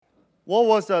What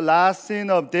was the last sin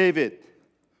of David?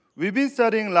 We've been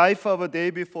studying life of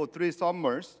David for 3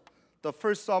 summers. The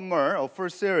first summer or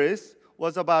first series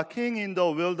was about king in the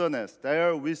wilderness.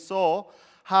 There we saw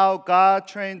how God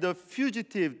trained the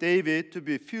fugitive David to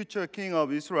be future king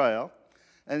of Israel.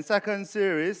 And second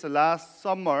series, last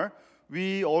summer,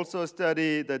 we also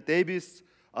studied the David's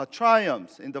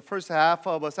triumphs in the first half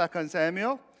of 2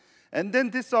 Samuel. And then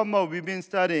this summer, we've been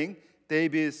studying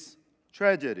David's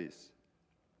tragedies.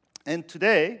 And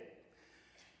today,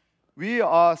 we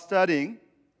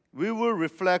will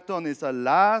reflect on his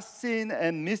last sin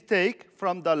and mistake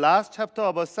from the last chapter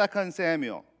of 2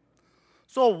 Samuel.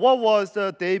 So what was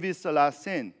David's last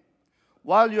sin?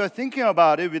 While you are thinking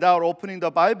about it without opening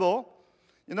the Bible,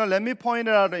 let me point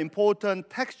out an important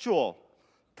textual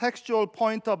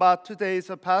point about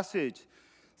today's passage,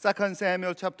 2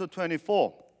 Samuel chapter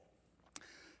 24.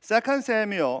 2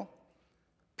 Samuel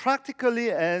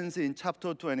practically ends in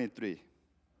chapter 23.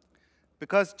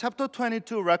 Because chapter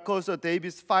 22 records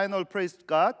David's final praise to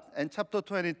God, and chapter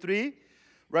 23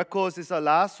 records his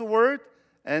last word,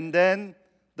 and then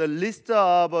the list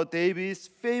of David's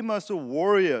famous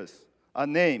warriors are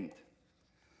named.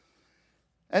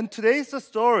 And today's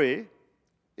story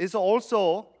is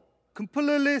also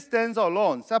completely stands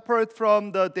alone, separate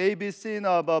from the David sin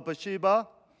of Bathsheba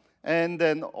and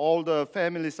then all the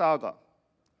family saga.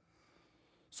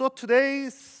 So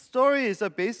today's story is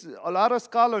a lot of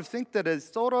scholars think that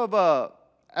it's sort of an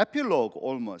epilogue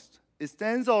almost. It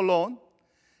stands alone,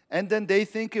 and then they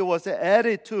think it was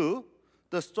added to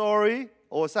the story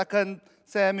or 2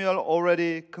 Samuel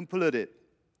already completed.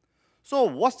 So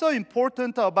what's so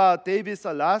important about David's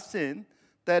last sin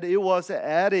that it was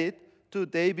added to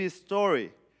David's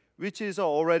story, which is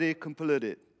already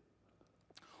completed?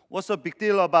 What's the big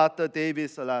deal about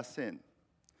David's last sin?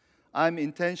 I'm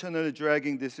intentionally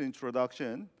dragging this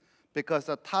introduction because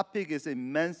the topic is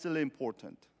immensely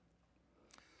important.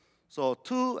 So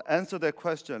to answer that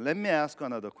question, let me ask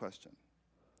another question.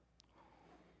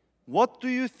 What do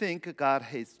you think God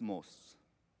hates most?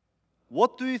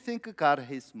 What do you think God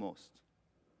hates most?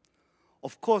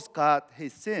 Of course, God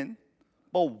hates sin,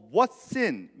 but which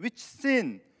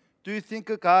sin do you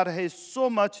think God hates so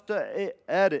much to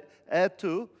add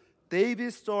to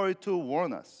David's story to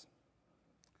warn us?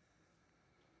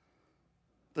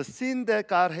 The sin that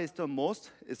God hates the most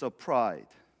is pride.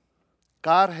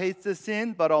 God hates the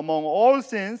sin, but among all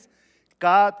sins,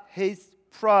 God hates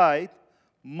pride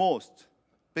most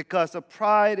because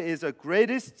pride is the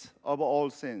greatest of all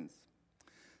sins.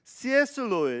 C.S.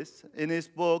 Lewis, in his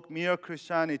book, Mere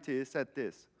Christianity, said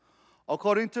this: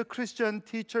 according to Christian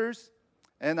teachers,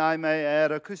 and I may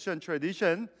add a Christian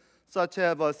tradition, such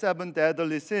as 7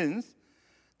 deadly sins,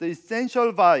 the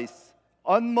essential vice,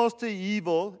 utmost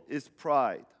evil is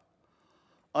pride.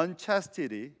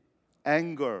 Unchastity,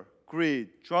 anger, greed,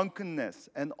 drunkenness,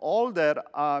 and all that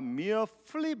are mere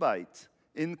flea bites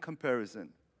in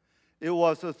comparison. It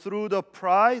was through the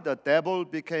pride the devil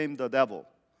became the devil.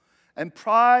 And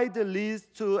pride leads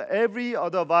to every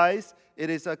other vice.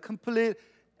 It is a complete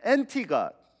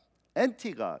anti-God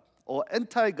or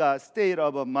anti-God state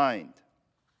of mind.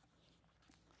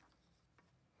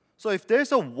 So if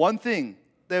there's one thing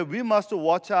that we must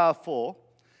watch out for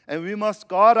and we must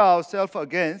guard ourselves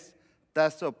against,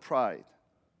 that's pride.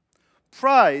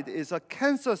 Pride is a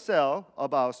cancer cell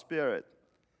of our spirit.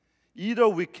 Either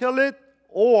we kill it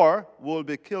or we'll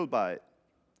be killed by it.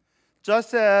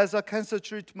 Just as a cancer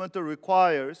treatment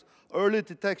requires early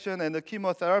detection and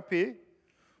chemotherapy,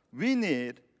 we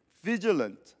need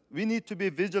to be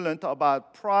vigilant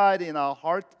about pride in our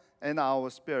heart and our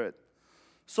spirit.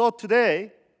 So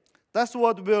today, that's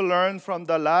what we'll learn from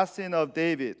the last sin of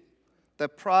David, the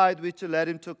pride which led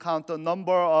him to count the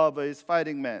number of his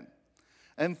fighting men.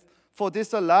 And for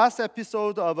this last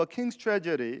episode of A King's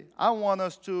Tragedy, I want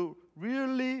us to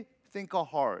really think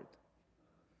hard,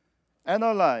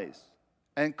 analyze,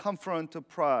 and confront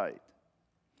pride,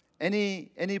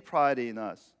 any pride in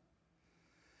us.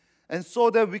 And so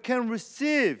that we can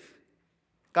receive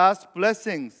God's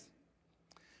blessings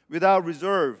without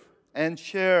reserve and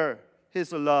share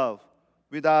His love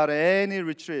without any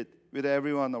retreat with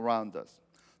everyone around us.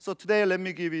 So today, let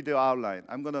me give you the outline.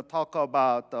 I'm going to talk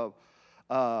about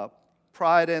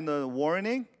pride and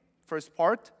warning, first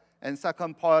part. And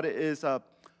second part is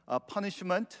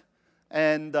punishment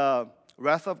and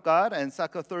wrath of God. And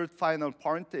third, final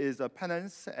part is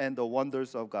penance and the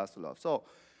wonders of God's love. So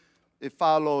it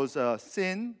follows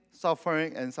sin,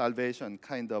 suffering, and salvation,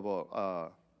 kind of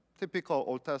a typical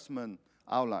Old Testament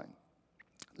outline.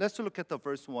 Let's look at the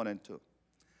verse 1 and 2.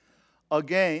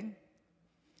 Again,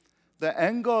 the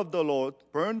anger of the Lord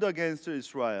burned against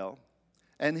Israel,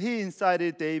 And he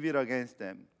incited David against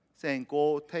them, saying,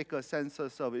 "Go take a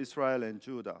census of Israel and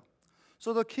Judah."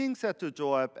 So the king said to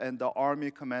Joab and the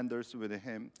army commanders with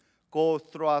him, "Go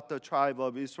throughout the tribe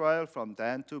of Israel from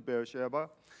Dan to Beersheba,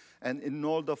 and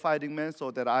enroll the fighting men so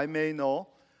that I may know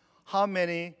how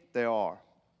many there are."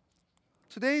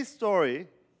 Today's story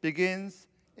begins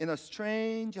in a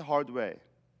strange, hard way.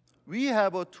 We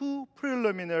have two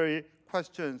preliminary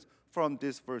questions from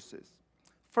these verses.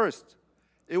 First,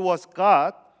 it was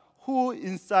God who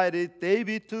incited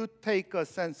David to take a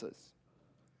census.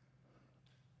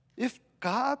 If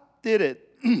God did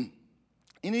it,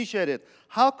 initiated,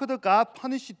 how could God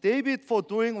punish David for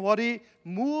doing what he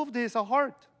moved his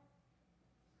heart?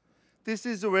 This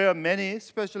is where many,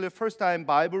 especially first-time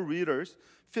Bible readers,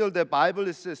 feel the Bible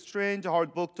is a strange,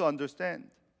 hard book to understand.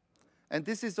 And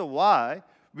this is why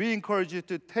we encourage you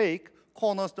to take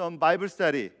Cornerstone Bible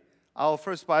Study, our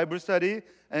first Bible study,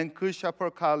 and Good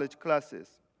Shepherd College classes.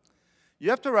 You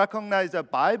have to recognize that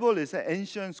Bible is an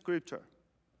ancient scripture,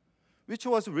 which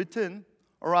was written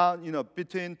around,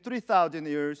 between 3,000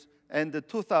 years and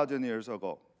 2,000 years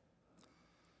ago.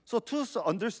 So to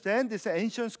understand this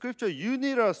ancient scripture, you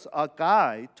need a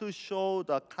guide to show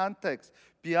the context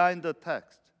behind the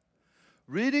text.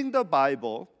 Reading the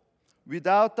Bible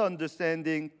without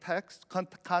understanding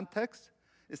context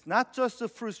is not just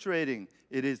frustrating,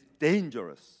 it is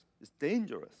dangerous. It's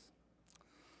dangerous.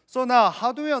 So now,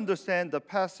 how do we understand the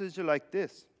passage like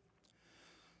this?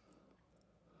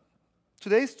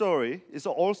 Today's story is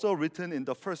also written in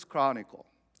the First Chronicle.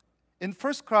 In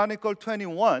First Chronicle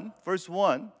 21, verse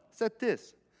 1, said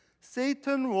this: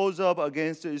 Satan rose up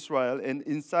against Israel and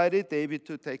incited David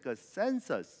to take a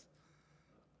census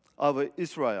of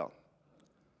Israel.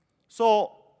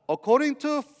 So, according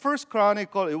to First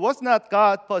Chronicle, it was not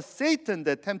God but Satan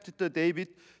that tempted David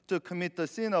to commit the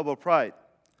sin of pride.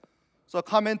 So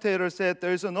commentators said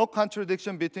there is no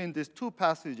contradiction between these two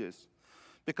passages,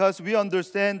 because we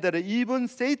understand that even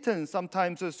Satan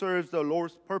sometimes serves the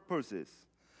Lord's purposes.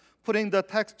 Putting the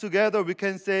text together, we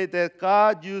can say that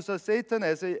God used Satan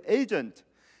as an agent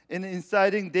in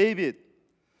inciting David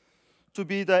to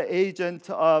be the agent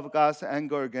of God's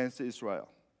anger against Israel.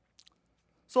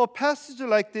 So a passage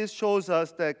like this shows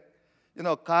us that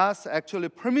God's actually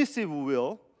permissive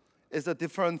will is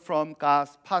different from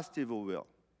God's positive will.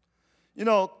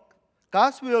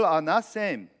 God's will are not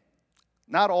same,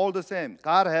 not all the same.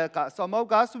 Some of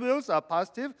God's wills are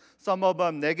positive, some of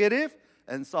them negative,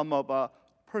 and some of them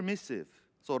permissive,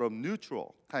 sort of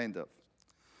neutral, kind of.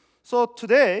 So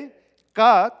today,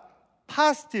 God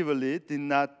positively did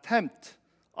not tempt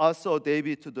us or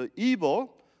David to the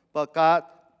evil, but God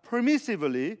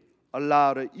permissively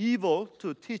allowed evil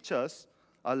to teach us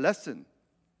a lesson.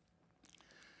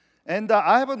 And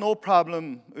I have no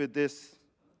problem with this,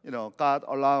 God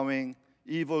allowing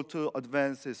evil to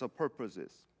advance his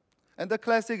purposes. And the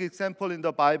classic example in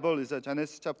the Bible is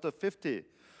Genesis chapter 50,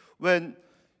 when,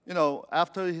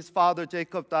 after his father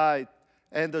Jacob died,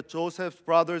 and Joseph's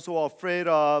brothers were afraid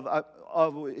of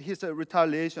his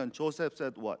retaliation, Joseph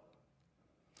said what?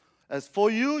 As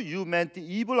for you, you meant the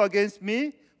evil against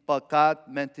me, but God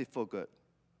meant it for good.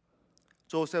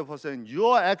 Joseph was saying,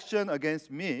 your action against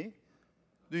me.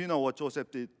 Do you know what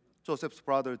Joseph did? Joseph's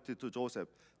brother did to Joseph.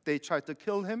 They tried to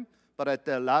kill him, but at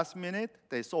the last minute,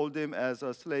 they sold him as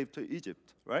a slave to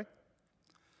Egypt, right?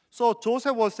 So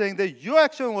Joseph was saying that your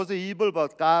action was evil,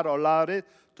 but God allowed it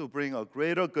to bring a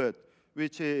greater good,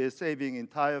 which is saving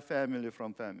entire family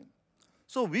from famine.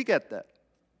 So we get that.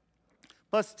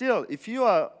 But still, if you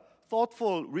are a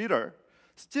thoughtful reader,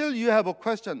 still you have a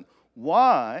question.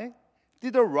 Why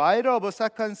did the writer of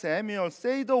 2 Samuel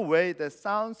say the way that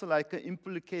sounds like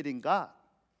implicating God?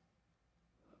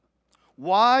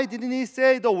 Why didn't he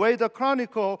say the way the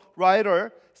chronicle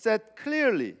writer said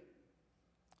clearly?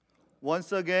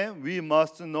 Once again, we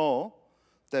must know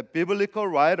that biblical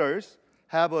writers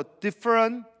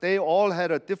they all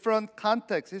had a different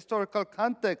context, historical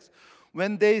context,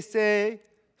 when they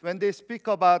speak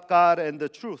about God and the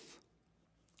truth.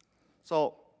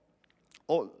 So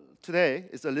today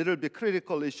is a little bit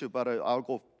critical issue, but I'll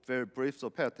go very brief, so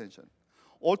pay attention.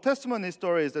 Old Testament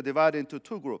history is divided into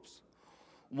two groups.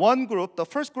 One group, the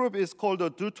first group is called the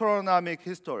Deuteronomic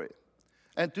history.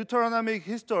 And Deuteronomic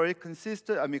history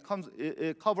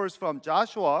it covers from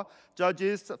Joshua,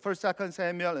 Judges, 1st, 2nd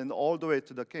Samuel, and all the way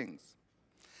to the Kings.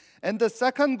 And the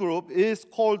second group is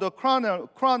called the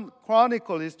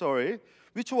Chronicle history,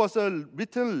 which was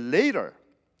written later.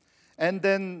 And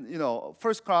then,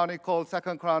 First Chronicle,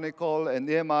 Second Chronicle, and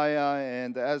Nehemiah,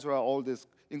 and Ezra, all this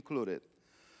included.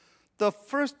 The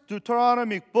first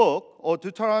Deuteronomic book, or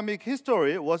Deuteronomic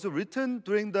history, was written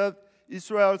during the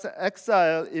Israel's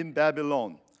exile in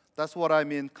Babylon. That's what I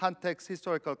mean. Context,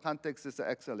 historical context is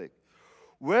exilic.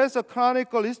 Whereas the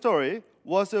chronicle history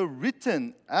was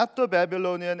written after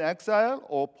Babylonian exile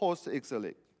or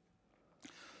post-exilic.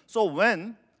 So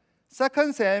when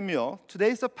 2 Samuel,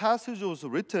 today's passage, was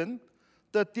written,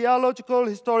 the theological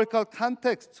historical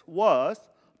context was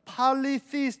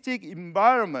polytheistic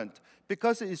environment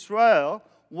because Israel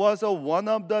was one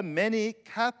of the many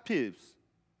captives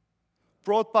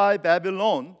brought by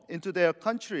Babylon into their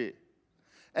country.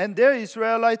 And there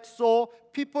Israelites saw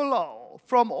people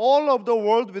from all over the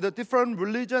world with a different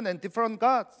religion and different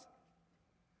gods.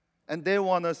 And they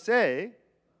want to say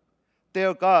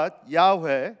their God,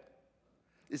 Yahweh,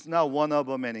 is not one of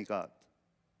many gods.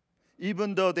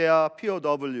 Even though they are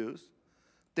POWs,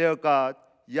 their God,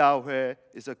 Yahweh,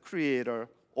 is a creator,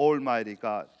 almighty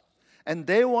God. And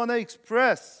they want to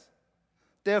express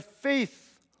their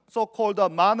faith, so-called a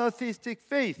monotheistic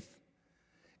faith,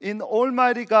 in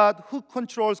Almighty God who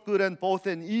controls good and both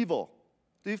and evil.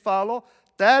 Do you follow?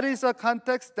 That is a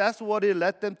context. That's what it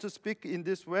led them to speak in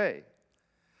this way.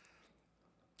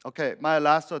 Okay, my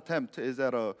last attempt is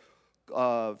at a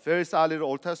very solid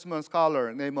Old Testament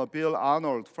scholar named Bill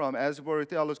Arnold from Asbury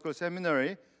Theological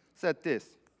Seminary said this.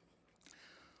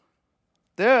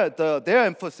 Their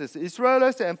emphasis,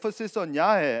 Israel's emphasis on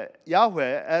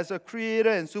Yahweh as a creator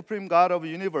and supreme God of the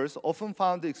universe often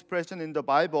found the expression in the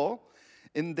Bible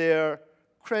in their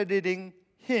crediting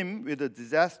him with a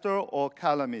disaster or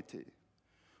calamity.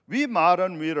 We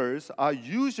modern readers are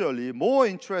usually more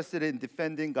interested in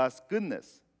defending God's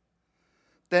goodness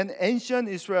than ancient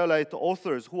Israelite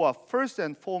authors who are first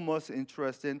and foremost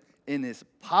interested in his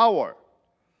power.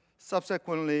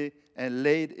 Subsequently, and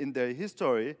late in their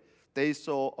history, they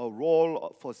saw a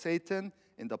role for Satan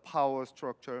in the power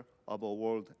structure of a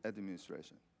world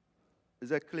administration. Is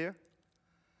that clear?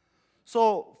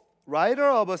 So, writer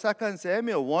of 2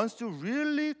 Samuel wants to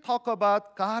really talk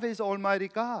about God is Almighty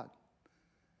God.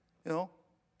 You know,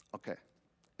 okay.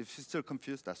 If you're still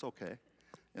confused, that's okay.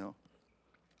 You know,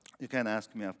 you can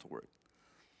ask me afterward.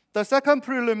 The second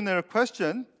preliminary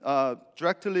question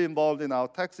directly involved in our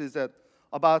text is that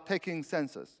about taking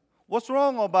census. What's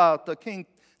wrong about the king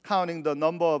counting the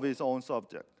number of his own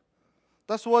subject?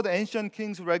 That's what ancient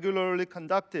kings regularly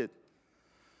conducted.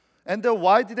 And then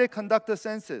why did they conduct the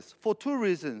census? For two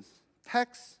reasons: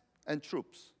 tax and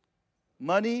troops,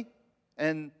 money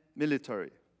and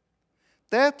military.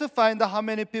 They have to find out how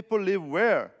many people live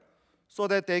where so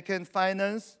that they can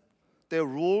finance their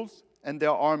rules and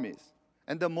their armies.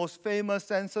 And the most famous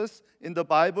census in the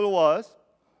Bible was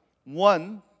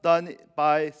one done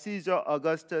by Caesar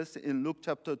Augustus in Luke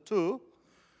chapter 2,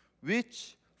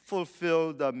 which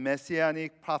fulfilled the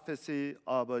messianic prophecy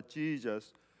of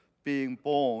Jesus being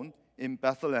born in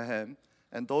Bethlehem.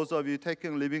 And those of you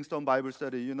taking Livingstone Bible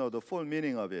Study, you know the full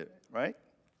meaning of it, right?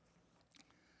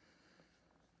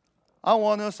 I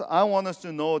want us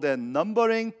to know that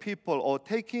numbering people or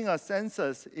taking a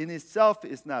census in itself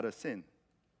is not a sin.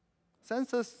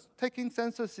 Taking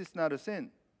census is not a sin.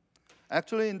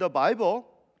 Actually, in the Bible,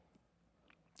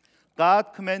 God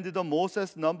commanded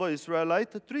Moses number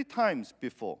Israelites 3 times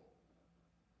before.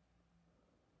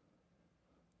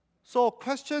 So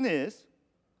question is,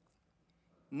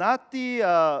 not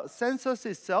the census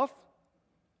itself,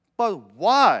 but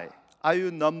why are you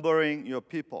numbering your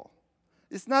people?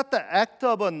 It's not the act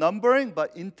of a numbering,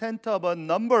 but intent of a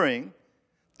numbering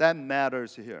that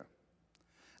matters here.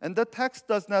 And the text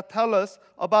does not tell us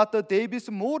about David's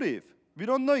motive. We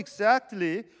don't know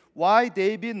exactly why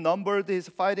David numbered his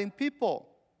fighting people.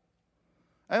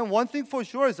 And one thing for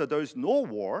sure is that there is no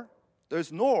war. There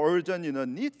is no urgent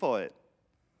need for it.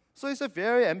 So it's a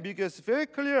very ambiguous, very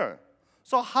clear.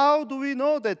 So how do we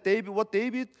know that what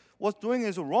David was doing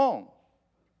is wrong?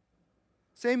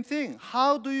 Same thing.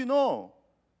 How do you know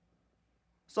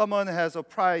someone has a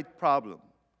pride problem?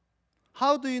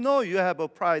 How do you know you have a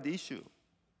pride issue?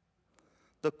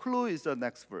 The clue is the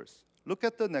next verse. Look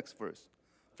at the next verse.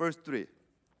 Verse 3.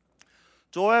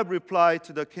 Joab replied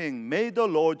to the king, "May the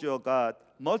Lord your God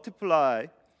multiply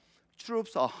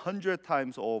troops 100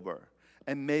 times over,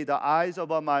 and may the eyes of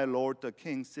my lord the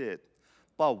king see it.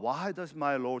 But why does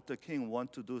my lord the king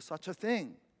want to do such a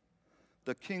thing?"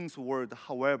 The king's word,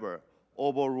 however,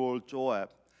 overruled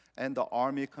Joab and the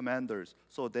army commanders.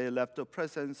 So they left the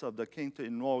presence of the king to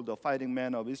enroll the fighting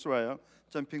men of Israel.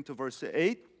 Jumping to verse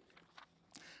 8.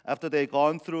 After they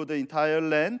gone through the entire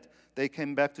land, they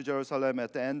came back to Jerusalem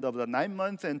at the end of the 9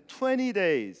 months and 20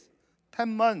 days,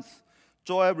 10 months.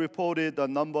 Joab reported the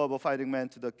number of fighting men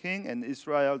to the king. In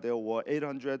Israel, there were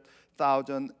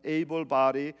 800,000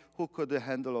 able-bodied who could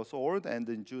handle a sword, and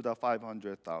in Judah,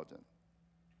 500,000.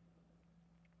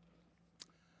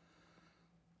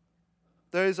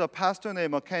 There is a pastor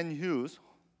named Ken Hughes,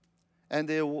 and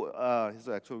he's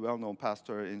actually a well-known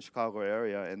pastor in Chicago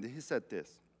area, and he said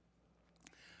this: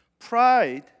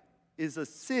 pride is a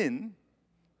sin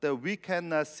that we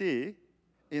cannot see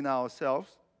in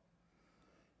ourselves,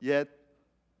 yet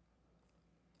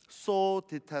so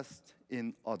detest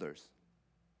in others.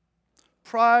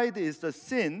 Pride is the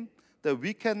sin that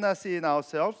we cannot see in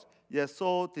ourselves, yet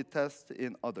so detest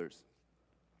in others.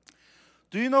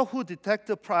 Do you know who detects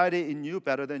the pride in you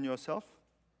better than yourself?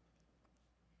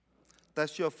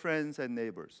 That's your friends and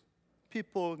neighbors,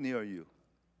 people near you.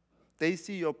 They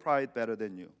see your pride better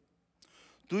than you.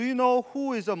 Do you know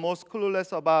who is the most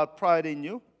clueless about pride in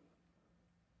you?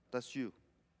 That's you.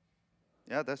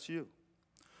 Yeah, that's you.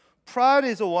 Pride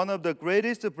is one of the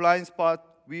greatest blind spots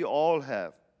we all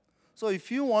have. So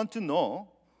if you want to know,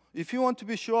 if you want to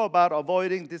be sure about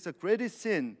avoiding this greatest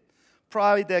sin,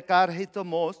 pride that God hates the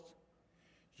most,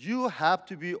 you have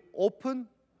to be open,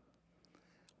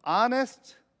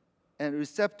 honest, and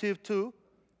receptive to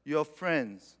your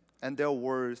friends and their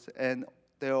words and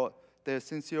their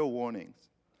sincere warnings.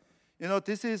 You know,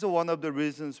 this is one of the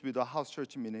reasons with the house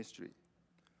church ministry.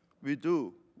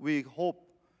 We hope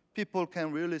people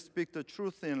can really speak the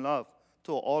truth in love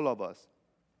to all of us.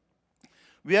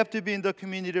 We have to be in the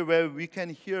community where we can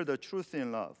hear the truth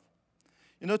in love.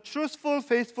 You know, truthful,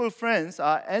 faithful friends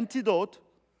are antidote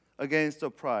against the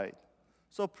pride.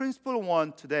 So principle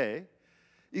 1 today,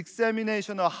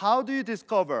 examination of how do you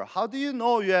discover, how do you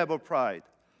know you have a pride?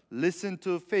 Listen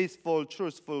to faithful,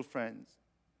 truthful friends.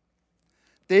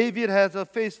 David has a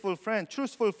faithful friend,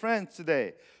 truthful friends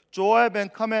today. Joab and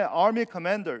army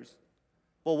commanders.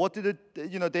 But what did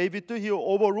David do? He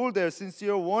overruled their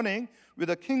sincere warning with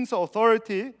the king's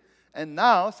authority. And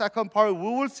now, second part, we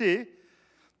will see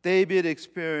David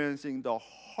experiencing the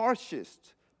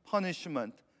harshest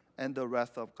punishment and the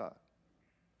wrath of God.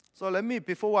 So let me,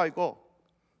 before I go,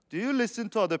 do you listen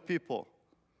to other people,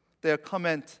 their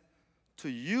comment to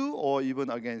you or even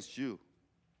against you?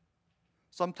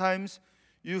 Sometimes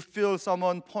you feel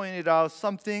someone pointed out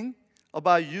something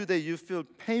about you that you feel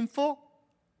painful.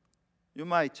 You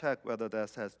might check whether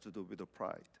that has to do with the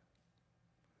pride.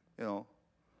 You know,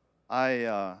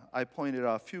 I pointed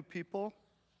out a few people,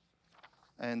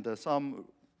 and some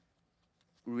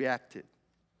reacted.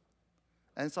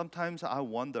 And sometimes I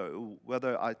wonder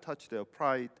whether I touch their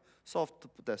pride,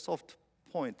 the soft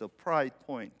point, the pride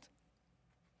point.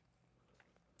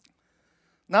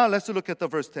 Now let's look at the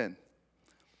verse 10.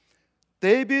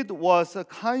 David was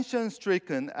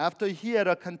conscience-stricken after he had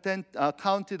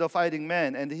counted a fighting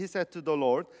man, and he said to the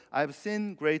Lord, I have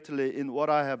sinned greatly in what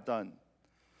I have done.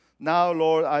 Now,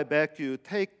 Lord, I beg you,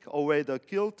 take away the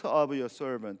guilt of your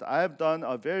servant. I have done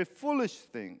a very foolish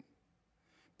thing.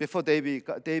 Before David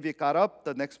got up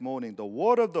the next morning, the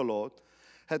word of the Lord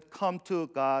had come to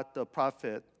God, the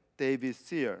prophet, David's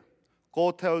seer. Go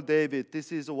tell David,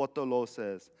 this is what the Lord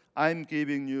says. I'm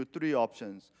giving you 3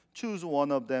 options. Choose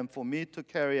one of them for me to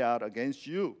carry out against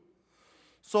you.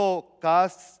 So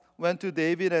God went to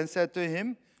David and said to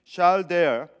him, shall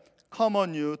there come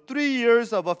on you 3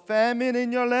 years of a famine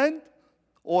in your land,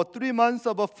 or 3 months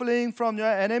of a fleeing from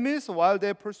your enemies while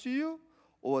they pursue you,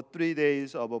 or 3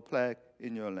 days of a plague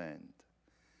in your land?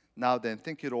 Now then,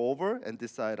 think it over and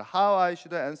decide how I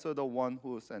should answer the one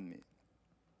who sent me.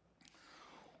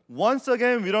 Once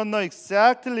again, we don't know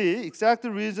exact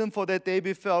reason for that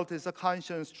David felt his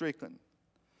conscience stricken.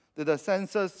 Did the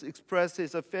census express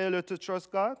his failure to trust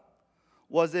God?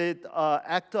 Was it an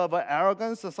act of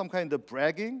arrogance or some kind of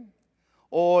bragging?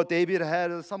 Or David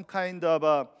had some kind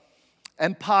of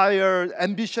empire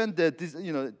ambition that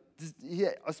he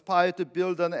aspired to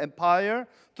build an empire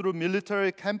through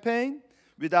military campaign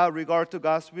without regard to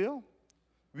God's will?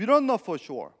 We don't know for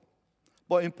sure.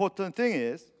 But important thing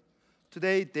is,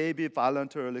 today David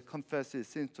voluntarily confessed his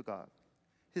sins to God.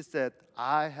 He said,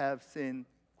 I have sinned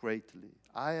greatly.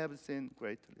 I have sinned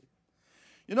greatly.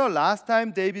 You know, last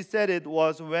time David said it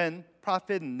was when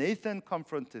prophet Nathan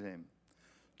confronted him.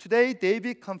 Today,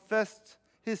 David confessed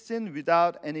his sin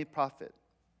without any prophet.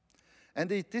 And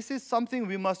this is something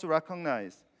we must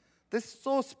recognize. This is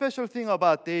so special thing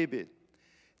about David.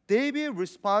 David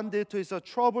responded to his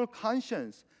troubled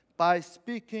conscience by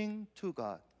speaking to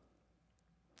God.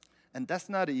 And that's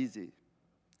not easy.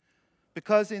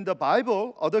 Because in the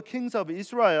Bible, other kings of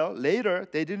Israel, later,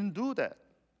 they didn't do that.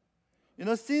 You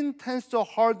know, sin tends to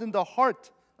harden the heart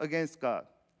against God.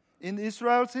 In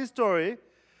Israel's history,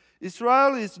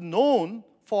 Israel is known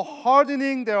for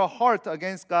hardening their heart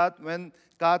against God when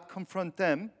God confronts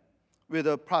them with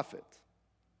a prophet.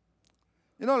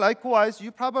 You know, likewise,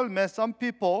 you probably met some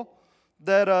people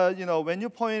that, when you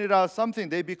pointed out something,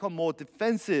 they become more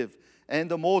defensive and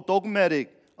more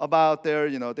dogmatic about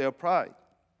their pride.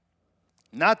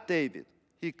 Not David.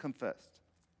 He confessed.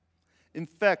 In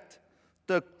fact,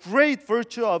 the great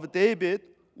virtue of David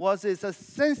was his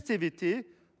sensitivity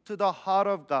to the heart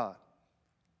of God,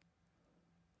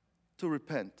 to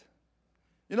repent.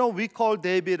 We call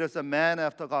David as a man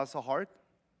after God's heart.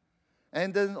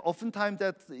 And then oftentimes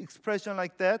that expression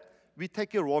like that, we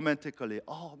take it romantically.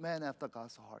 Oh, man after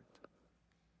God's heart.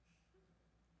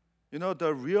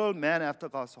 The real man after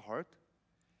God's heart,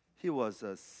 he was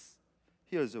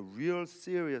real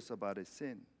serious about his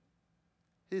sin.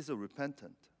 He's a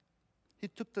repentant. He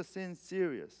took the sin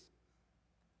serious.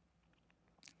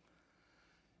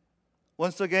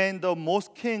 Once again,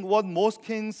 what most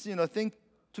kings think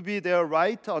to be their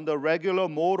right on the regular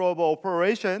mode of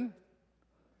operation,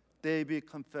 David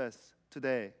confessed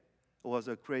today it was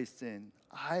a great sin.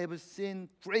 I have sinned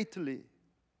greatly.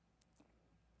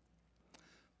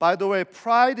 By the way,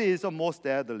 pride is the most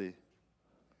deadly.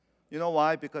 You know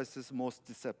why? Because it's most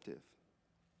deceptive.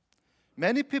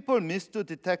 Many people miss to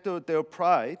detect their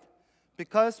pride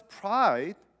because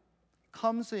pride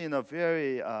comes in a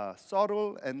very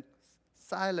subtle and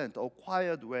silent or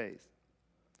quiet ways.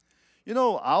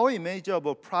 Our image of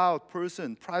a prideful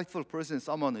person,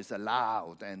 someone who is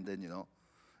loud and then,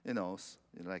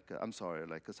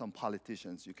 like some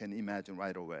politicians, you can imagine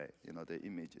right away, the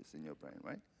images in your brain,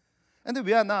 right? And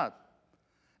we are not.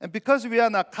 And because we are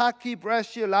not cocky,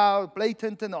 brashy, loud,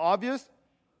 blatant, and obvious,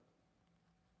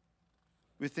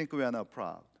 we think we are not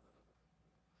proud.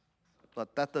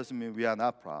 But that doesn't mean we are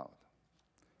not proud.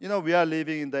 We are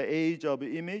living in the age of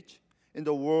image, in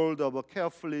the world of a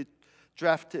carefully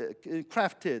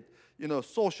crafted,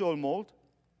 social mold.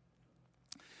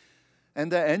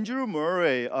 And Andrew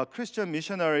Murray, a Christian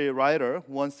missionary writer,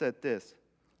 once said this: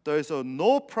 there is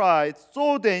no pride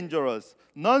so dangerous,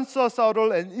 none so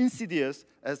subtle and insidious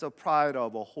as the pride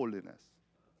of holiness.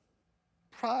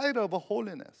 Pride of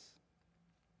holiness.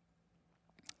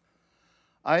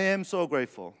 I am so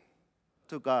grateful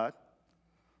to God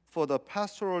for the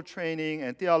pastoral training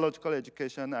and theological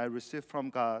education I received from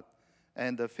God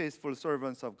and the faithful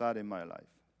servants of God in my life.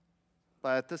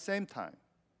 But at the same time,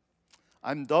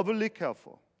 I'm doubly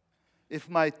careful if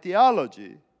my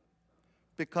theology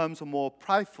becomes more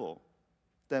prideful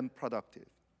than productive.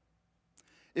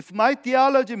 If my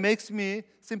theology makes me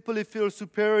simply feel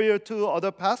superior to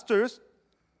other pastors,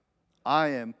 I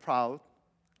am proud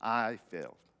I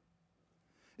failed.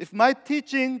 If my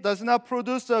teaching does not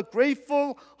produce a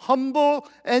grateful, humble,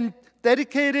 and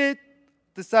dedicated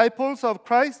disciples of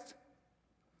Christ,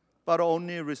 but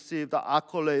only receive the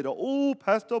accolade, oh,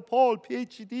 Pastor Paul,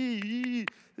 PhD,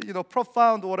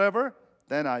 profound, whatever,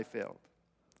 then I failed.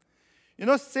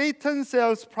 Satan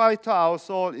sells pride to our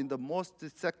soul in the most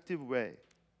deceptive way.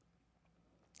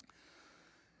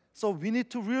 So we need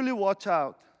to really watch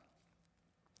out.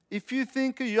 If you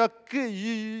think you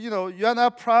are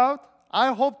not proud,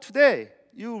 I hope today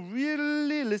you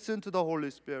really listen to the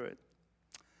Holy Spirit.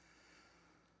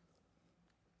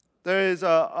 There is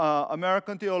an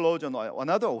American theologian,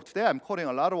 today I'm quoting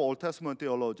a lot of Old Testament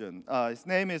theologians. His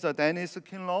name is Dennis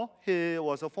Kinlaw. He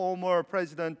was a former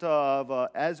president of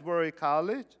Asbury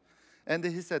College. And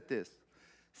he said this: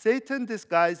 Satan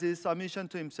disguises submission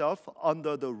to himself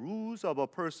under the rules of a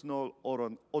personal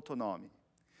autonomy.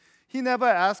 He never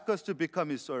asked us to become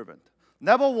his servant.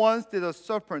 Never once did a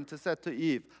serpent say to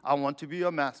Eve, I want to be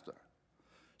your master.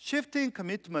 Shifting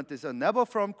commitment is never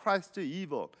from Christ to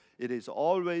evil. It is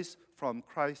always from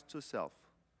Christ to self.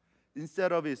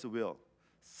 Instead of his will,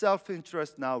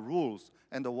 self-interest now rules,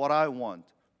 and what I want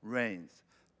reigns.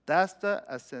 That's the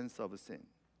essence of sin.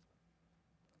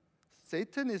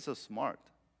 Satan is smart.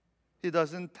 He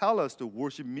doesn't tell us to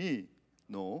worship me.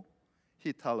 No,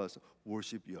 he tells us,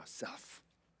 worship yourself.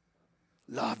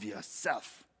 Love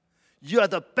yourself. You are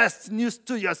the best news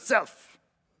to yourself.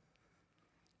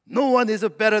 No one is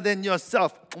better than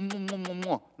yourself.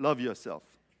 Love yourself.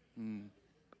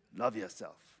 Love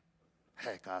yourself.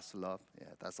 Hey, God's love. Yeah,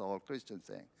 that's all Christians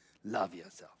saying. Love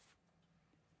yourself.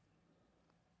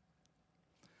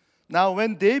 Now,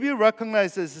 when David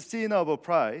recognizes the sin of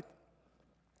pride,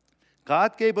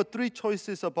 God gave 3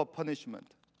 choices of punishment.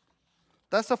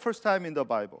 That's the first time in the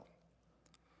Bible.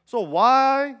 So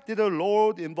why did the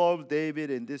Lord involve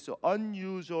David in this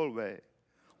unusual way?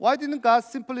 Why didn't God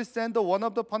simply send one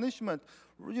of the punishment,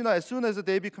 as soon as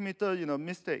David committed,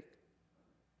 mistake?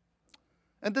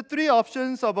 And the 3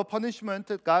 options of a punishment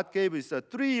that God gave is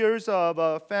 3 years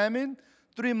of famine,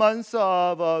 3 months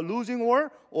of losing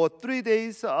war, or 3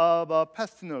 days of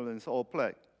pestilence or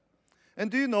plague. And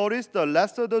do you notice the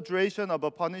lesser the duration of a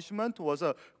punishment was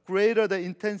greater the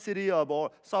intensity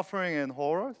of suffering and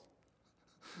horrors?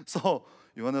 So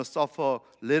you want to suffer a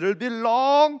little bit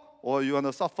long, or you want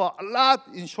to suffer a lot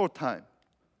in short time.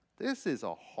 This is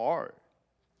hard.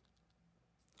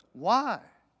 Why?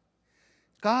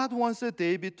 God wants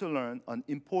David to learn an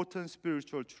important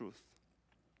spiritual truth.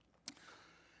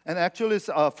 And actually,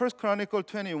 1 Chronicle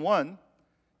 21,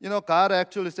 God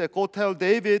actually said, go tell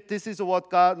David, this is what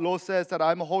God, Lord says, that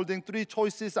I'm holding 3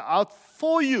 choices out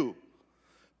for you.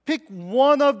 Pick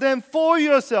one of them for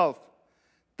yourself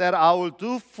that I will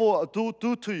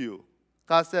do to you.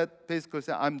 God said, basically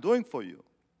said, I'm doing for you.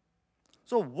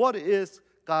 So what is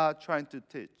God trying to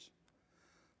teach?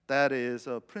 That is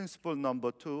principle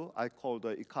number 2, I call the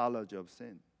ecology of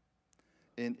sin.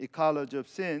 In ecology of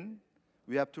sin,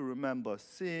 we have to remember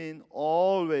sin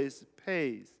always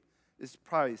pays its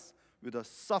price with the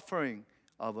suffering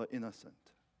of an innocent.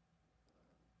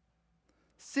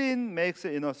 Sin makes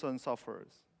the innocent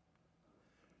suffers.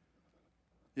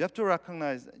 You have to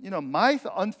recognize, my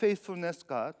unfaithfulness,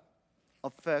 God,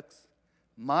 affects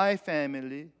my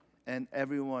family and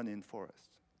everyone in Forest.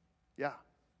 Yeah.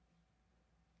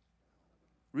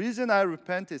 Reason I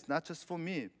repent is not just for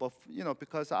me, but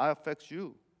because I affect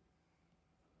you.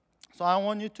 So I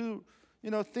want you to,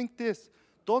 think this.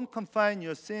 Don't confine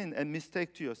your sin and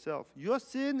mistake to yourself. Your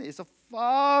sin is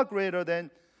far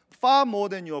more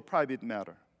than your private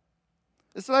matter.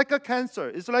 It's like a cancer.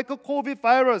 It's like a COVID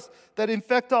virus that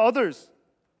infects others.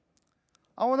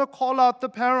 I want to call out the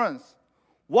parents.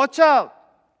 Watch out,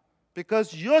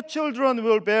 because your children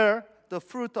will bear the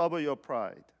fruit of your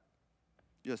pride,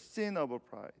 your sin of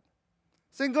pride.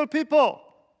 Single people,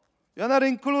 you're not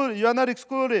included. You're not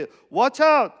excluded. Watch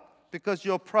out, because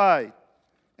your pride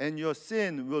and your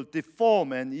sin will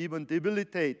deform and even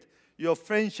debilitate your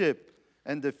friendship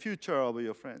and the future of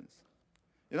your friends.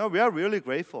 We are really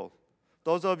grateful.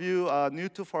 Those of you new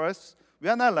to Forest, we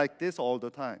are not like this all the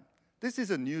time. This is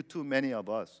new to many of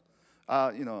us.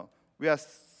 We are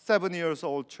 7 years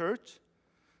old church,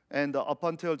 and up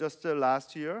until just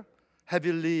last year,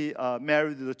 heavily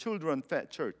married the children fed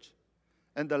church.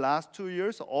 And the last 2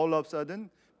 years, all of a sudden,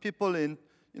 people in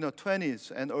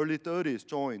 20s and early 30s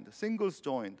joined, singles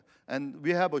joined, and we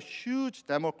have a huge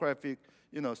demographic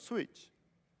switch.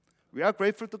 We are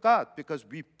grateful to God because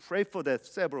we prayed for that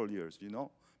several years.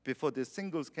 Before the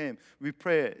singles came, we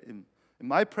pray. In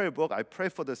my prayer book, I pray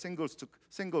for the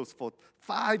singles for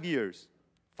 5 years.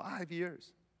 5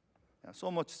 years. Yeah,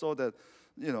 so much so that,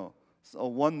 so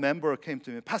one member came to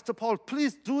me, Pastor Paul,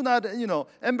 please do not,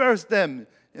 embarrass them,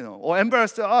 or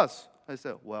embarrass us. I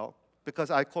said, well, because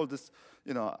I call this,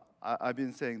 I've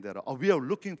been saying that, we are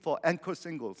looking for anchor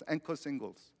singles.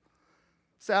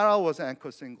 Sarah was an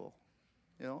anchor single,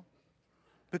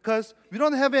 because we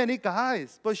don't have any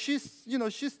guys, but she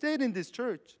stayed in this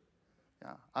church.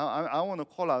 Yeah, I want to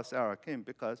call out Sarah Kim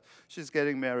because she's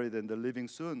getting married and living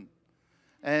soon.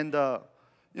 And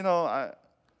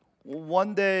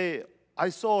one day I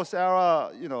saw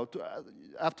Sarah,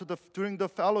 during the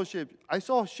fellowship, I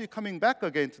saw she coming back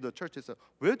again to the church. I said,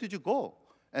 where did you go?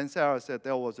 And Sarah said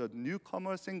there was a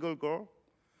newcomer single girl.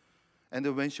 And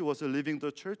then when she was leaving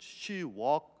the church, she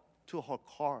walked to her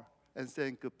car and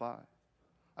saying goodbye.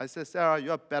 I said, Sarah,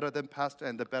 you are better than pastor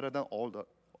and better than all the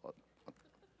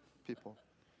people.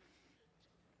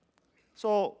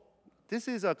 So this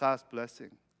is a God's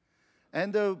blessing.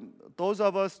 And those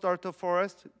of us start the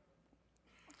Forest,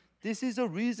 this is the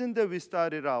reason that we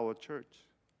started our church.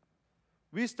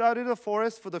 We started the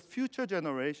Forest for the future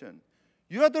generation.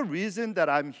 You are the reason that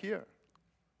I'm here.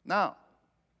 Now,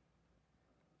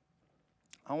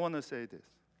 I want to say this.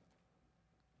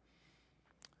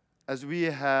 As we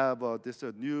have this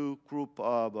new group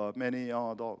of many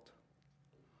young adults,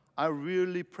 I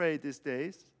really pray these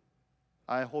days,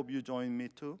 I hope you join me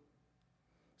too,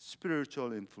 spiritual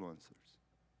influencers.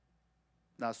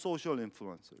 Not social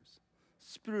influencers,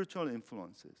 spiritual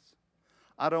influences.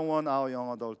 I don't want our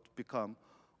young adults to become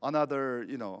another,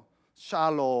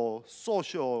 shallow,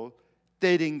 social,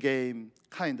 dating game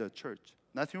kind of church.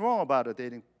 Nothing wrong about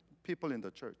dating people in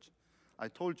the church. I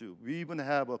told you, we even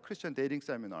have a Christian dating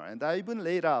seminar, and I even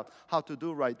laid out how to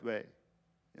do right way.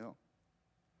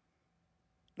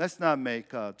 Let's not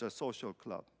make just social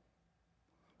club.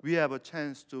 We have a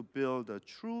chance to build a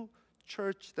true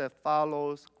church that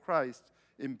follows Christ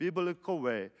in biblical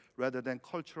way rather than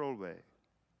cultural way.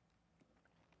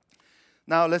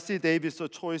 Now let's see David's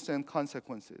choice and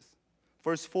consequences.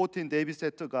 Verse 14, David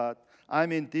said to God,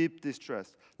 I'm in deep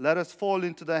distress. Let us fall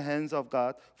into the hands of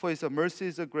God, for his mercy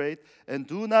is great, and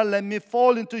do not let me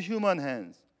fall into human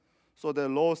hands. So the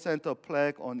Lord sent a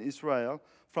plague on Israel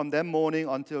from that morning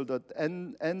until the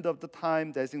end of the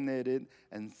time designated,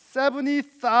 and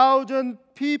 70,000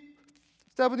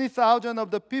 70,000 of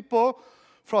the people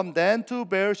from Dan to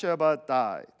Beersheba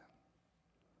died.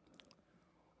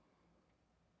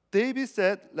 David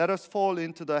said, let us fall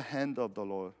into the hand of the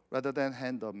Lord rather than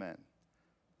hand of man.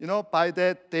 By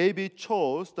that, David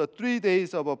chose the 3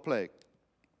 days of a plague.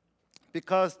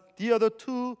 Because the other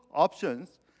 2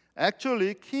 options,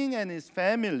 actually, king and his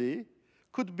family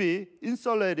could be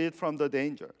insulated from the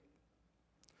danger.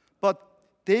 But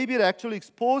David actually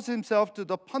exposed himself to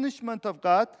the punishment of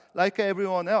God like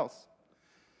everyone else.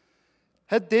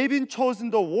 Had David chosen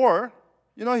the war,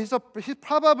 he's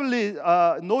probably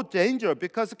no danger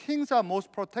because kings are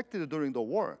most protected during the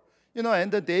war.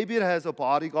 And David has a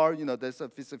bodyguard, there's a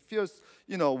fierce,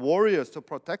 warriors to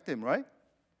protect him, right?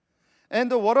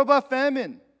 And what about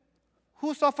famine?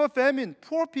 Who suffer famine?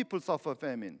 Poor people suffer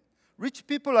famine. Rich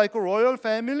people like a royal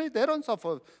family, they don't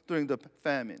suffer during the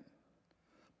famine.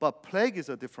 But plague is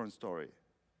a different story.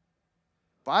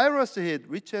 Virus hit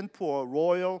rich and poor,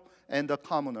 royal and the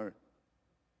commoner.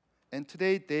 And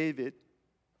today David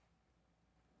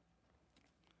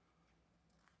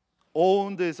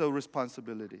owned this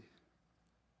responsibility.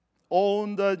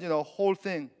 Owned the whole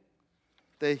thing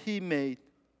that he made.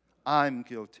 I'm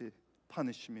guilty.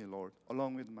 Punish me, Lord,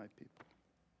 along with my people.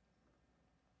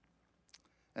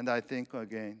 And I think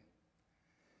again,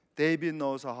 David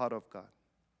knows the heart of God.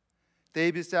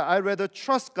 David said, I'd rather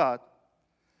trust God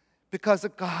because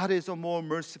God is a more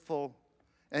merciful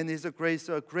and His grace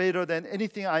are greater than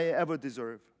anything I ever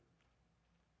deserve.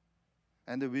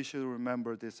 And we should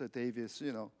remember this, David's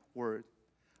word.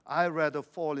 I'd rather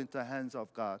fall into the hands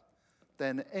of God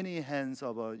than any hands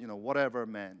of a whatever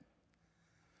man.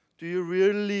 Do you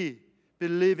really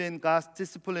believe in God's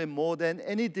discipline more than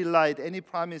any delight, any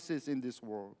promises in this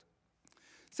world?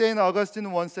 St.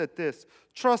 Augustine once said this: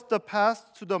 trust the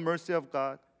past to the mercy of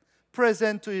God,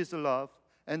 present to His love,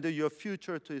 and your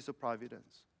future to His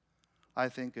providence. I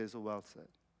think is well said.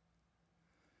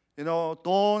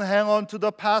 Don't hang on to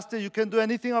the past that you can do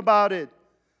anything about it.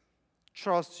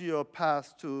 Trust your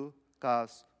past to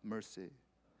God's mercy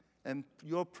and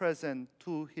your present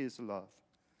to His love.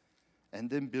 And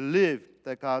then believe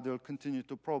that God will continue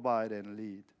to provide and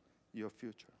lead your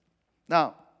future.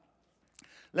 Now,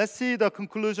 let's see the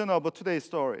conclusion of today's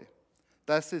story.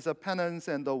 That is a penance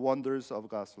and the wonders of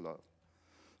God's love.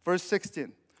 Verse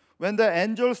 16. When the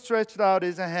angel stretched out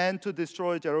his hand to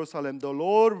destroy Jerusalem, the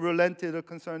Lord relented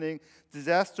concerning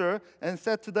disaster and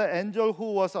said to the angel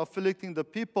who was afflicting the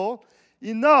people,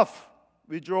 enough,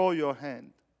 withdraw your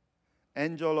hand.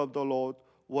 Angel of the Lord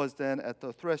was then at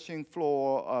the threshing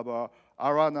floor of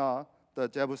Araunah the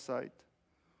Jebusite.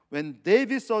 When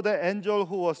David saw the angel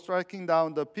who was striking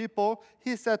down the people,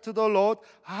 he said to the Lord,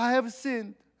 I have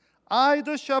sinned. I,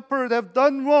 the shepherd, have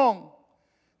done wrong.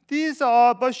 These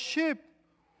are but sheep.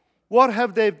 What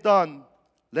have they done?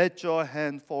 Let your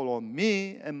hand fall on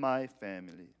me and my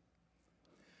family.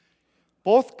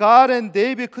 Both God and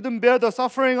David couldn't bear the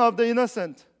suffering of the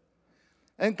innocent.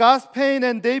 And God's pain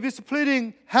and David's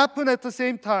pleading happened at the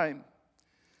same time.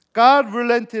 God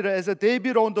relented as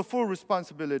David owned the full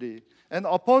responsibility. And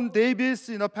upon David's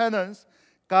penance,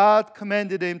 God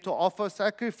commanded him to offer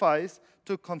sacrifice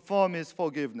to confirm his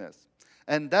forgiveness.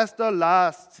 And that's the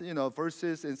last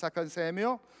verses in 2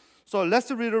 Samuel. So let's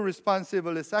read it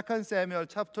responsibly. 2 Samuel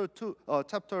chapter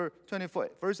 24,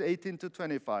 verse 18 to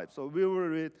 25. So we will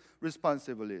read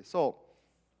responsibly. So,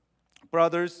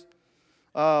 brothers,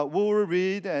 we will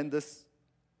read and this,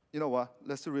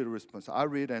 let's read responsibly. I'll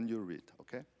read and you read,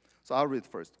 okay? So I'll read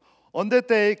first. On that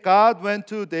day, God went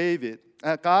to David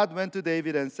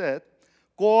and said,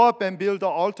 go up and build the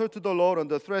altar to the Lord on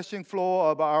the threshing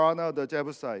floor of Araunah the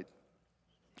Jebusite.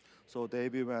 So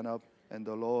David went up, and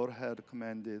the Lord had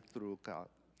commanded through God.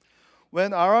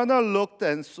 When Araunah looked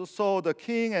and saw the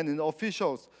king and the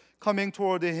officials coming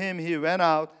toward him, he went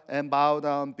out and bowed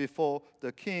down before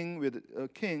the king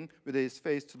with his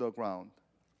face to the ground.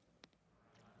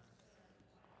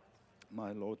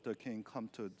 My lord the king, come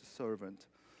to the servant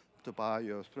to buy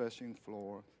your threshing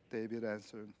floor. David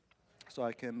answered, so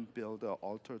I can build an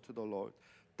altar to the Lord,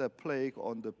 that plague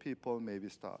on the people may be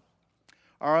stopped.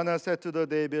 Araunah said to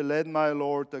David, let my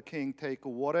lord the king take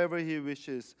whatever he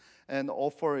wishes and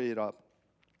offer it up.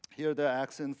 Here the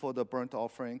oxen for the burnt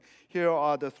offering. Here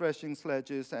are the threshing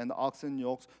sledges and oxen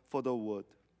yokes for the wood.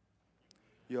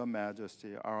 Your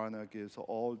majesty, Araunah gives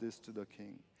all this to the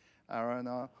king.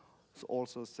 Araunah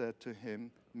also said to him,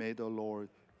 may the Lord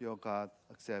your God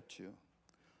accept you.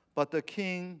 But the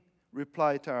king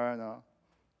replied to Araunah,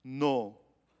 no,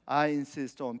 I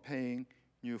insist on paying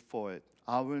you for it.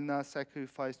 I will not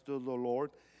sacrifice to the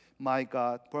Lord my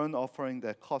God burnt offering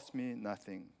that cost me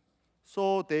nothing.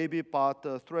 So David bought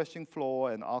the threshing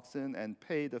floor and oxen and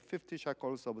paid 50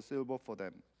 shekels of silver for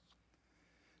them.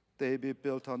 David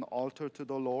built an altar to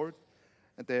the Lord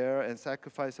there and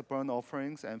sacrificed burnt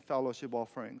offerings and fellowship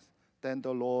offerings. Then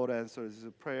the Lord answered his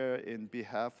prayer in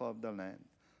behalf of the land.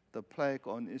 The plague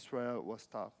on Israel was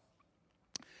stopped.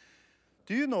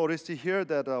 Do you notice here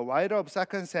that the writer of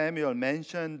 2 Samuel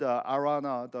mentioned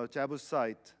Araunah, the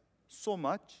Jebusite, so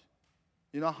much?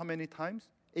 You know how many times?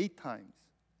 8 times.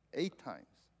 8 times.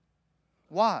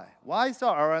 Why? Why is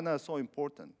Araunah so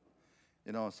important?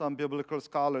 You know, some biblical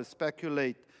scholars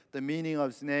speculate the meaning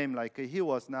of his name, like he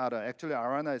was not actually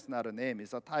Araunah is not a name,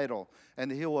 it's a title, and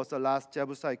he was the last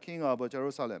Jebusite king of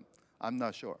Jerusalem. I'm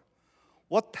not sure.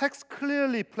 What text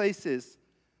clearly places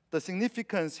the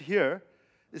significance here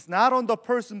is not on the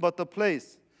person but the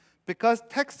place, because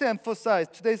text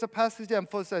emphasized, today's passage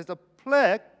emphasized the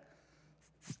plague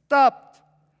stopped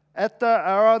at the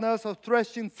Araunah's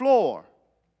threshing floor.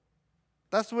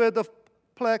 That's where the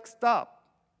plague stopped.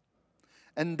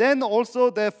 And then also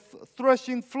the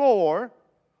threshing floor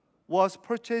was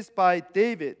purchased by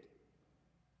David.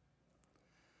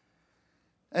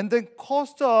 And the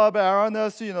cost of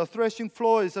Araunah's threshing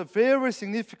floor is very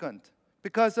significant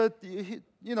because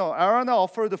Araunah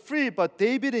offered free, but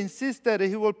David insists that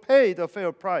he will pay the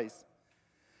fair price.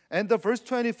 And the verse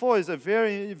 24 is a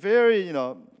very, very,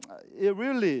 a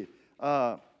really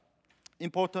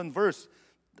important verse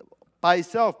by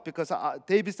itself, because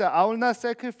David said, I will not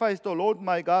sacrifice the Lord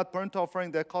my God burnt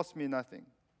offering that cost me nothing.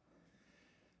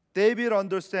 David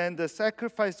understands the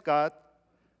sacrifice God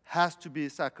has to be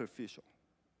sacrificial,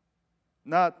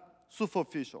 not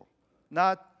superficial,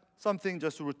 not something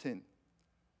just routine.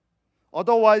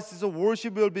 Otherwise, his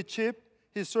worship will be cheap,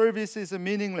 his service is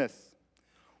meaningless.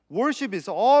 Worship is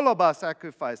all about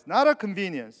sacrifice, not a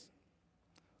convenience.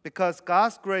 Because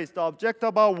God's grace, the object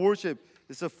of our worship,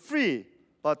 is free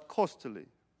but costly.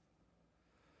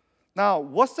 Now,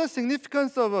 what's the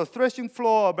significance of a threshing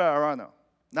floor of Araunah?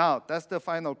 Now, that's the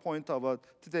final point of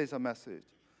today's message.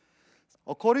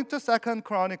 According to 2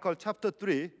 Chronicles chapter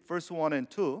 3, verse 1 and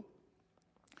 2,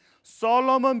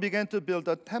 Solomon began to build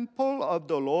the temple of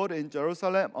the Lord in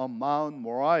Jerusalem on Mount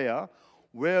Moriah,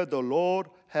 where the Lord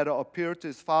had appeared to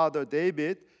his father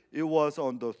David. It was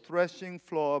on the threshing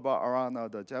floor of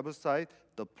Araunah the Jebusite,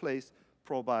 the place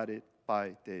provided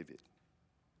by David.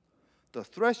 The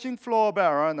threshing floor of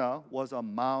Araunah was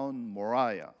on Mount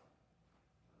Moriah.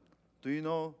 Do you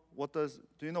know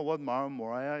what Mount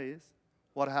Moriah is?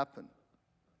 What happened?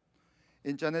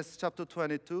 In Genesis chapter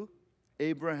 22,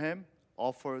 Abraham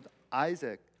offered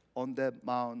Isaac on that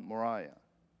Mount Moriah.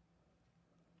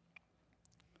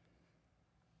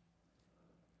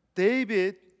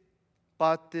 David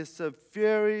bought this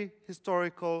very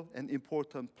historical and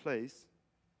important place,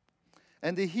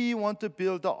 and he wanted to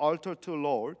build the altar to the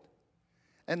Lord,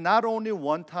 and not only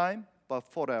one time, but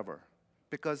forever,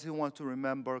 because he wants to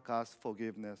remember God's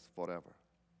forgiveness forever.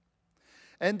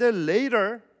 And then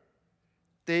later,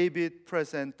 David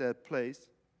presented that place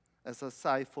as a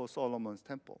site for Solomon's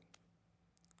temple.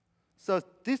 So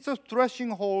this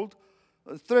threshing hole,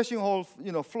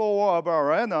 floor of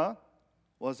Araunah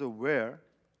was where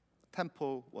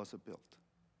temple was built.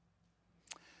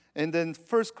 And then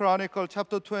 1 Chronicles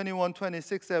chapter 21,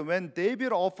 26 said, when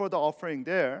David offered the offering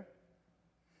there,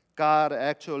 God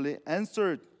actually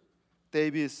answered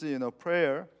David's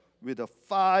prayer with a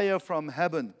fire from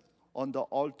heaven on the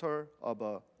altar of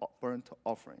a burnt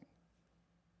offering.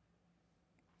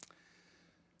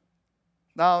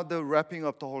 Now, the wrapping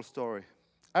up the whole story.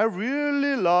 I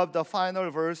really love the final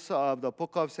verse of the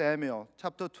book of Samuel,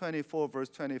 chapter 24, verse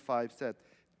 25 said,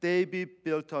 David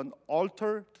built an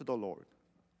altar to the Lord.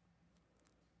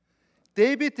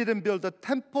 David didn't build a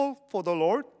temple for the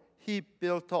Lord. He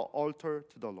built an altar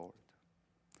to the Lord.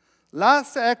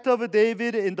 Last act of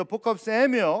David in the book of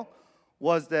Samuel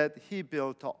was that he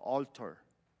built an altar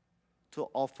to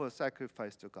offer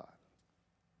sacrifice to God.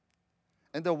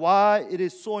 And why it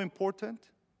is so important?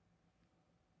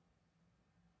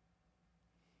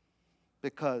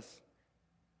 Because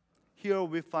here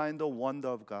we find the wonder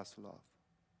of God's love.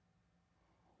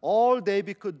 All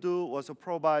David could do was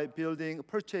provide building,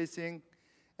 purchasing,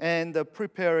 and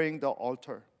preparing the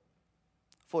altar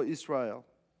for Israel.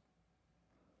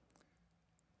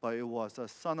 But it was the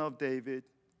Son of David,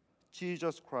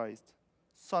 Jesus Christ,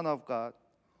 Son of God,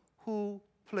 who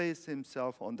placed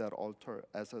himself on that altar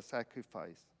as a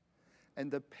sacrifice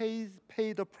and paid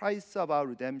the price of our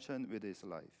redemption with his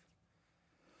life.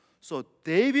 So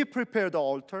David prepared the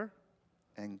altar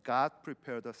and God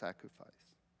prepared the sacrifice.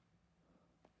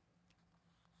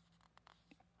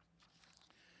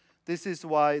 This is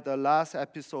why the last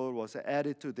episode was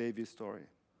added to David's story,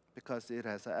 because it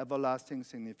has an everlasting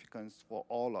significance for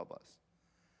all of us.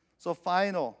 So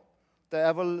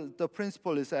the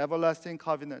principle is everlasting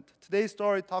covenant. Today's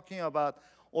story talking about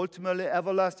ultimately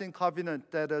everlasting covenant,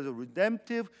 that is a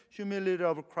redemptive humility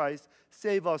of Christ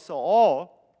save us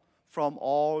all from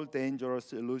all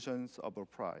dangerous illusions of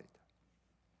pride.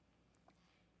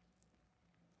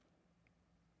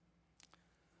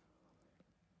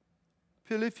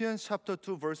 Philippians chapter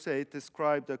 2 verse 8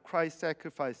 describes the Christ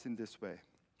sacrifice in this way.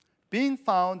 Being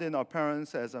found in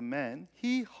appearance as a man,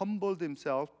 he humbled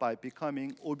himself by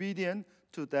becoming obedient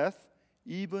to death,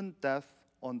 even death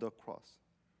on the cross.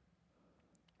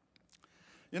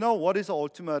 You know what is the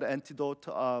ultimate antidote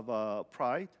of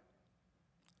pride?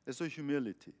 It's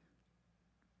humility.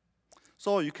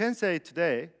 So you can say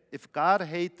today, if God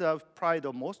hates pride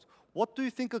the most, what do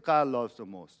you think God loves the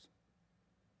most?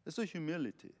 It's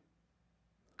humility.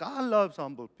 God loves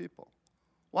humble people.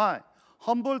 Why?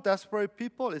 Humble, desperate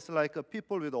people is like a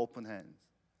people with open hands.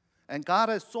 And God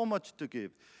has so much to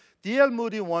give. D.L.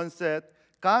 Moody once said,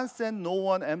 God sent no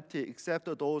one empty except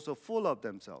those who are full of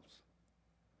themselves.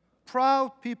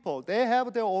 Proud people, they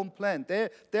have their own plan.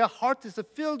 Their heart is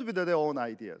filled with their own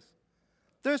ideas.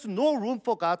 There's no room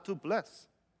for God to bless.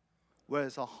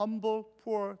 Whereas a humble,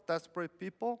 poor, desperate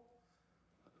people,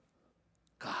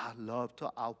 God loves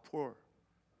to outpour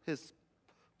His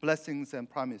blessings and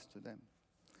promise to them.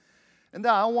 And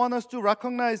then I want us to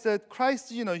recognize that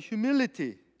Christ's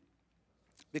humility,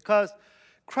 because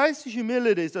Christ's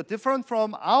humility is different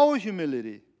from our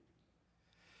humility.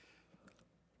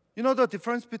 You know the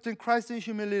difference between Christ's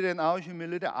humility and our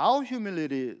humility? Our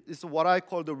humility is what I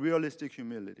call the realistic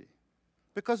humility.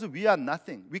 Because we are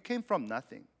nothing. We came from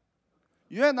nothing.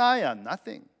 You and I are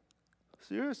nothing.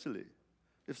 Seriously.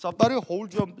 If somebody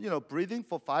holds you breathing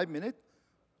for 5 minutes,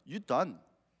 you're done.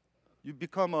 You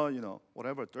become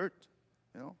whatever, dirt.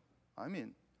 I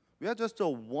mean, we are just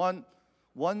one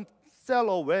cell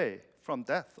away from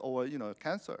death or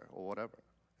cancer or whatever.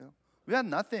 We are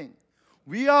nothing.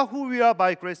 We are who we are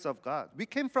by grace of God. We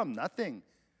came from nothing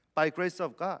by grace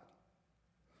of God.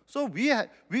 So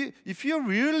if you're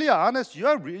really honest,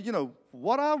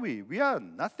 what are we? We are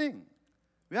nothing.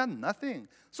 We are nothing.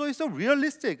 So it's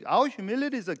realistic. Our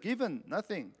humility is a given,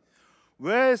 nothing.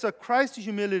 Whereas Christ's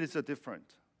humility is different.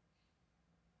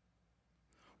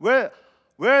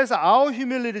 Whereas our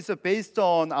humility is based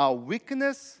on our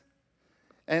weakness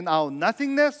and our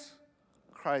nothingness,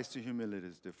 Christ's humility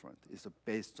is different. It's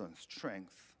based on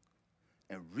strength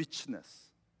and richness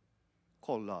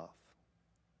called love.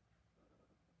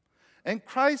 And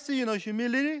Christ's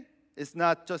humility is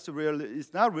not just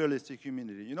it's not realistic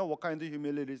humility. You know what kind of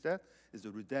humility is that? It's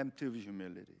a redemptive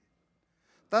humility.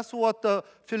 That's what the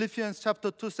Philippians chapter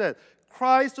 2 said.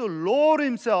 Christ lowered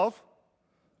himself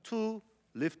to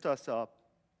lift us up.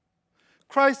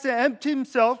 Christ emptied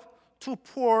himself to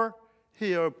pour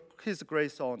his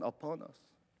grace upon us.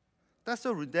 That's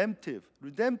a redemptive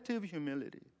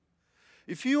humility.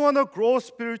 If you want to grow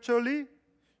spiritually,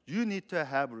 you need to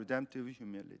have redemptive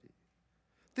humility.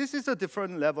 This is a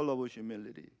different level of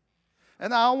humility.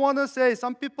 And I want to say,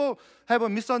 some people have a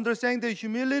misunderstanding that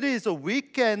humility is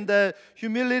weak and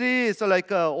humility is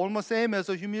almost same as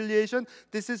a humiliation.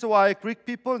 This is why Greek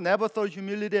people never thought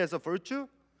humility as a virtue.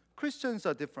 Christians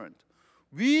are different.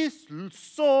 We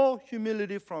saw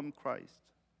humility from Christ.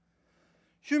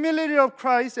 Humility of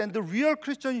Christ and the real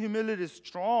Christian humility is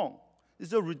strong.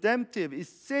 It's redemptive. It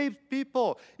saves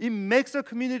people. It makes a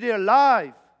community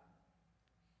alive.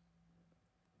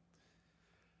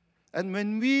 And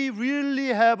when we really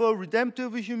have a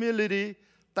redemptive humility,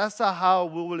 that's how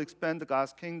we will expand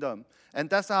God's kingdom. And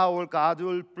that's how God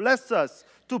will bless us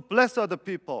to bless other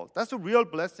people. That's a real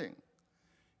blessing.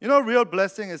 Real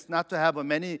blessing is not to have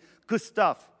many good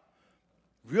stuff.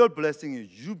 Real blessing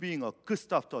is you being a good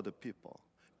stuff to other people.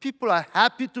 People are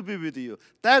happy to be with you.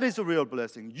 That is a real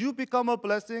blessing. You become a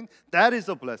blessing, that is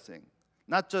a blessing.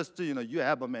 Not just, you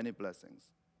have many blessings.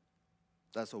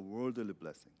 That's a worldly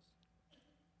blessing.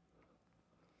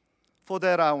 For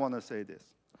that, I want to say this.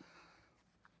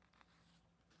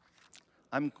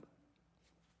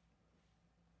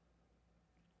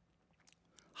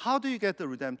 How do you get the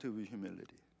redemptive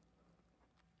humility?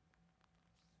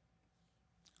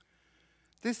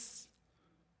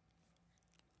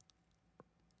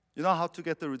 You know how to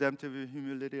get the redemptive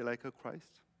humility like a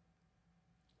Christ?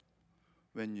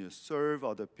 When you serve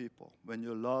other people, when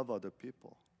you love other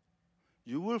people,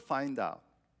 you will find out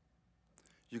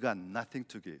you got nothing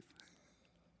to give.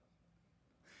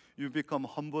 You become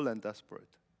humble and desperate.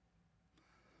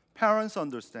 Parents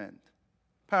understand.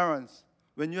 Parents,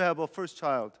 when you have a first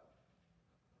child,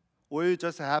 Were you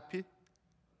just happy?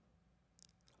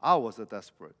 I was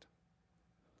desperate.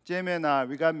 Jamie and I,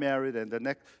 we got married, and the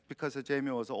next, because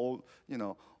Jamie was old,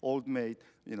 old maid,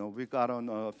 we got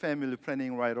on family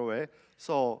planning right away.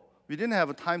 So we didn't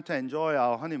have time to enjoy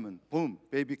our honeymoon. Boom,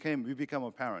 we became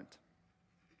a parent.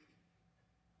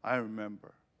 I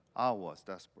remember, I was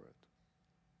desperate.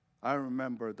 I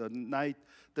remember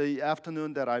the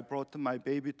afternoon that I brought my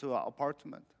baby to our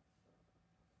apartment.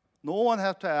 No one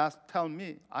had to tell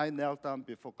me. I knelt down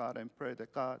before God and prayed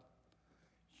that, God,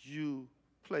 you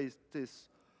placed this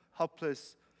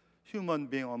helpless human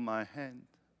being on my hand.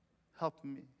 Help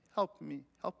me, help me,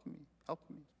 help me, help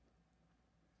me.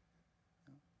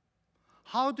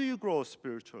 How do you grow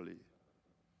spiritually?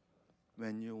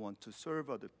 When you want to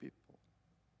serve other people.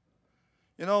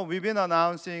 We've been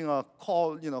announcing a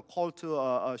call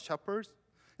to shepherds.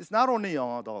 It's not only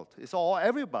young adult. It's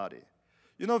everybody.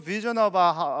 Vision of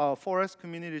our Forest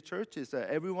Community Church is that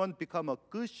everyone become a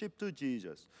good sheep to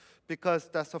Jesus, because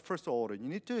that's the first order. You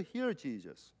need to hear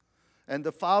Jesus and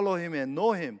to follow him and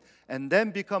know him, and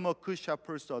then become a good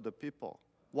shepherd to other people.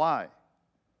 Why?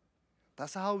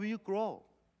 That's how we grow.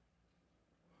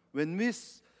 When we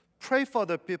pray for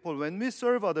the people, when we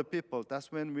serve other people,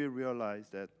 that's when we realize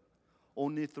that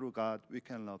only through God we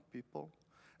can love people.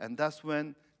 And that's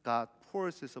when God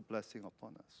pours his blessing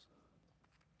upon us.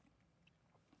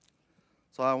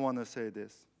 So I want to say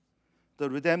this. The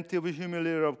redemptive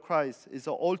humility of Christ is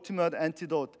the ultimate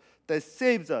antidote that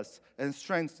saves us and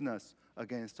strengthens us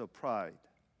against the pride.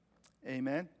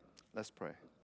 Amen? Let's pray.